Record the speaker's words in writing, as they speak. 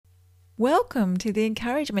Welcome to the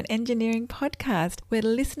Encouragement Engineering Podcast, where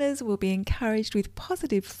listeners will be encouraged with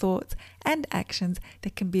positive thoughts and actions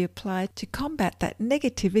that can be applied to combat that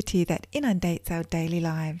negativity that inundates our daily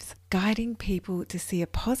lives, guiding people to see a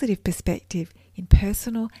positive perspective in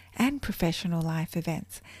personal and professional life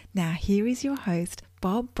events. Now, here is your host,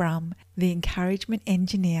 Bob Brum, the Encouragement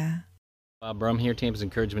Engineer. Bob Brum here, Tampa's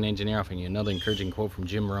Encouragement Engineer, offering you another encouraging quote from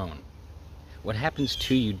Jim Rohn. What happens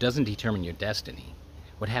to you doesn't determine your destiny.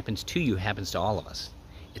 What happens to you happens to all of us.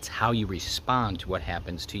 It's how you respond to what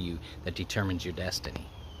happens to you that determines your destiny.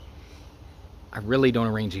 I really don't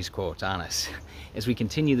arrange these quotes, honest. As we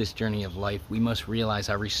continue this journey of life, we must realize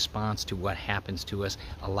our response to what happens to us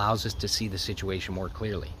allows us to see the situation more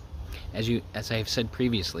clearly. As I have said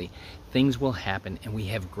previously, things will happen and we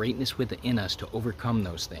have greatness within us to overcome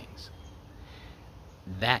those things.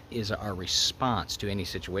 That is our response to any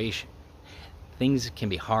situation. Things can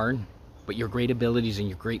be hard, but your great abilities and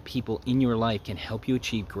your great people in your life can help you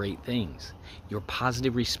achieve great things. Your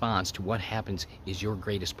positive response to what happens is your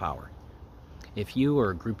greatest power. If you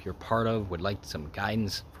or a group you're part of would like some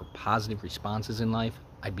guidance for positive responses in life,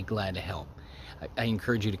 I'd be glad to help. I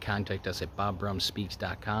encourage you to contact us at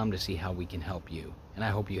bobbrumspeaks.com to see how we can help you. And I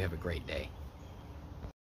hope you have a great day.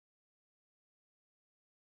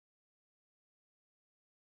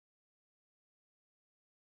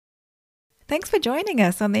 Thanks for joining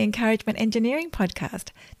us on the Encouragement Engineering Podcast.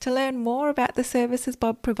 To learn more about the services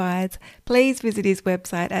Bob provides, please visit his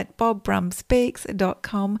website at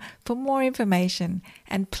bobbrumspeaks.com for more information.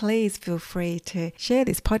 And please feel free to share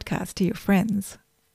this podcast to your friends.